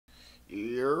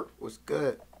Yeah, what's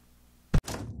good?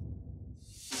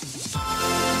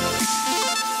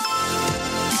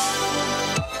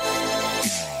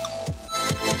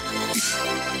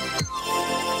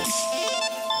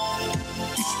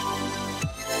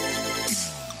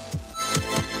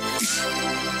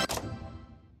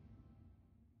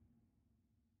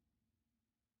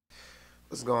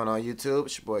 What's going on YouTube?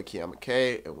 It's your boy Keon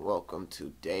McKay, and welcome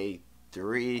to day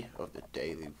 3 of the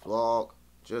daily vlog.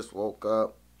 Just woke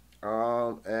up,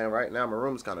 and right now my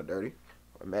room's kind of dirty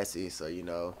or messy, so you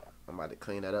know I'm about to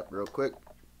clean that up real quick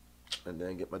and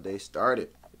then get my day started.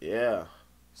 Yeah,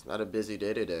 it's not a busy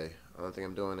day today. The only thing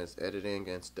I'm doing is editing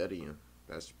and studying.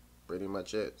 That's pretty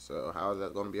much it. So how is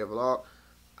that going to be a vlog?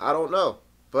 I don't know,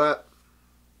 but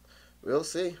we'll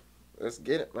see. Let's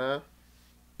get it, man.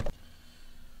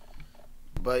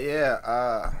 But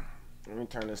yeah, let me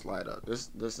turn this light up. This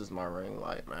is my ring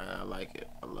light, man. I like it.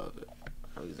 I love it.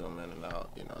 I'll zoom in and out.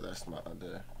 You know, that's my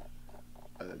other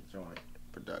joint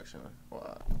production.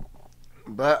 Wow.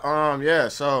 But yeah,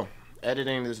 so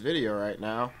editing this video right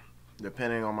now,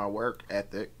 depending on my work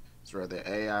ethic, it's whether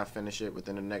I finish it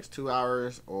within the next 2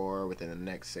 hours or within the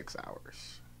next 6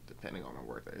 hours, depending on my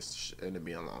work. It's going to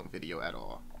be a long video at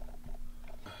all.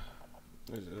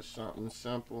 This is something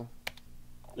simple.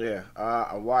 Yeah,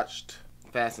 I watched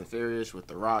Fast and Furious with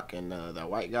The Rock and that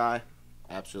white guy.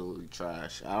 Absolutely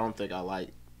trash. I don't think I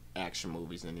like action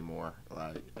movies anymore.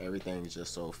 Like, everything's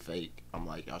just so fake. I'm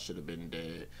like, y'all should have been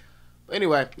dead. But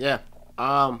anyway, yeah.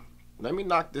 Let me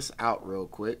knock this out real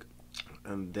quick,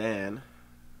 and then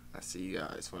I see you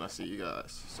guys when I see you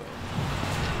guys. So,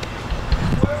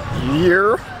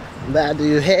 yeah. About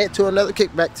to head to another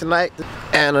kickback tonight.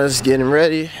 Anna's getting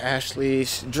ready.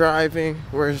 Ashley's driving.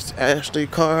 Where's Ashley's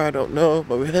car? I don't know.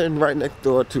 But we're heading right next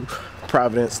door to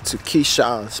Providence to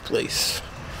Keon's place.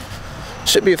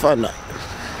 Should be a fun night.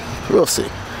 We'll see.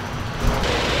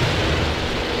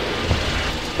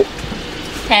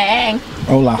 Hey.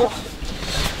 Hola.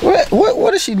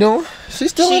 What is she doing? She's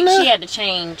still in there? She had to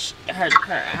change her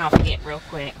outfit real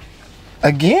quick.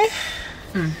 Again?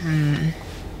 Mm-hmm.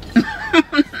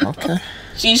 Okay.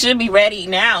 She should be ready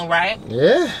now, right?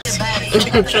 Yeah.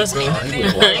 Trust me. I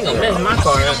ain't gonna mess my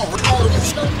car up.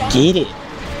 Get it.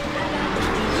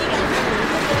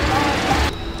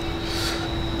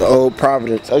 The old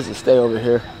Providence. I used to stay over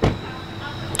here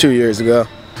 2 years ago.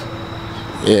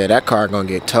 Yeah, that car gonna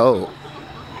get towed.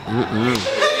 Not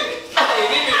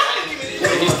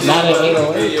an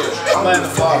 808. I'm at the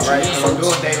vlog, right? So I'm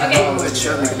doing daily vlog with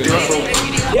Chili.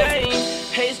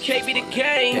 Hey, it's KB the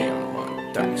game.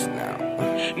 Thanks now.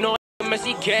 No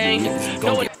messy gang.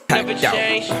 No it never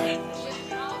change.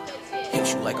 Hit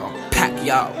you like I'm pack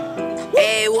y'all.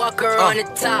 Hey, Walker on the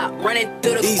top, running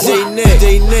through the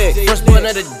DJ Nick, first one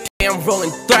of the day, I'm rolling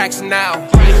thrax now.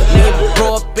 Nigga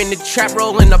grow up in the trap,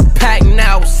 rolling a pack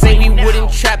now. Say we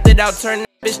wouldn't trap it out, turn that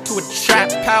bitch to a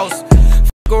trap house.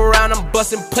 Fuck around, I'm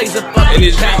busting plays up And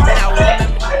it's back now.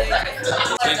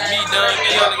 It's me,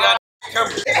 done.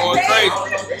 Going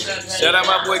crazy. Shout out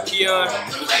my boy Keon.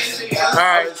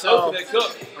 Alright, so I'm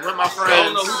with my friends. I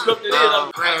don't know who cooked it is.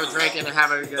 We're drinking and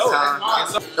having a good time.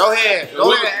 Go ahead.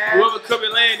 Whoever cooked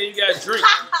it land, then you got to drink.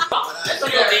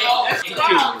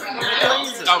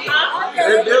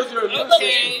 It builds your immune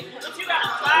system.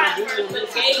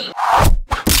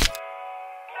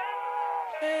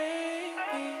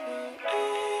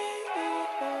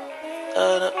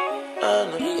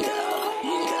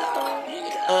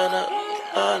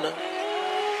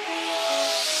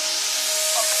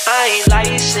 I ain't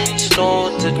licensed,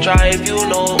 no, to drive you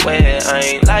nowhere. I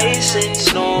ain't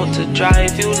licensed, no, to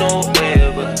drive you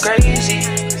nowhere. But crazy,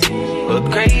 no,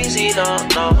 but crazy, no.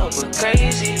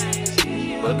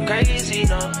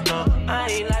 I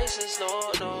ain't licensed,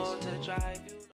 no, to drive you.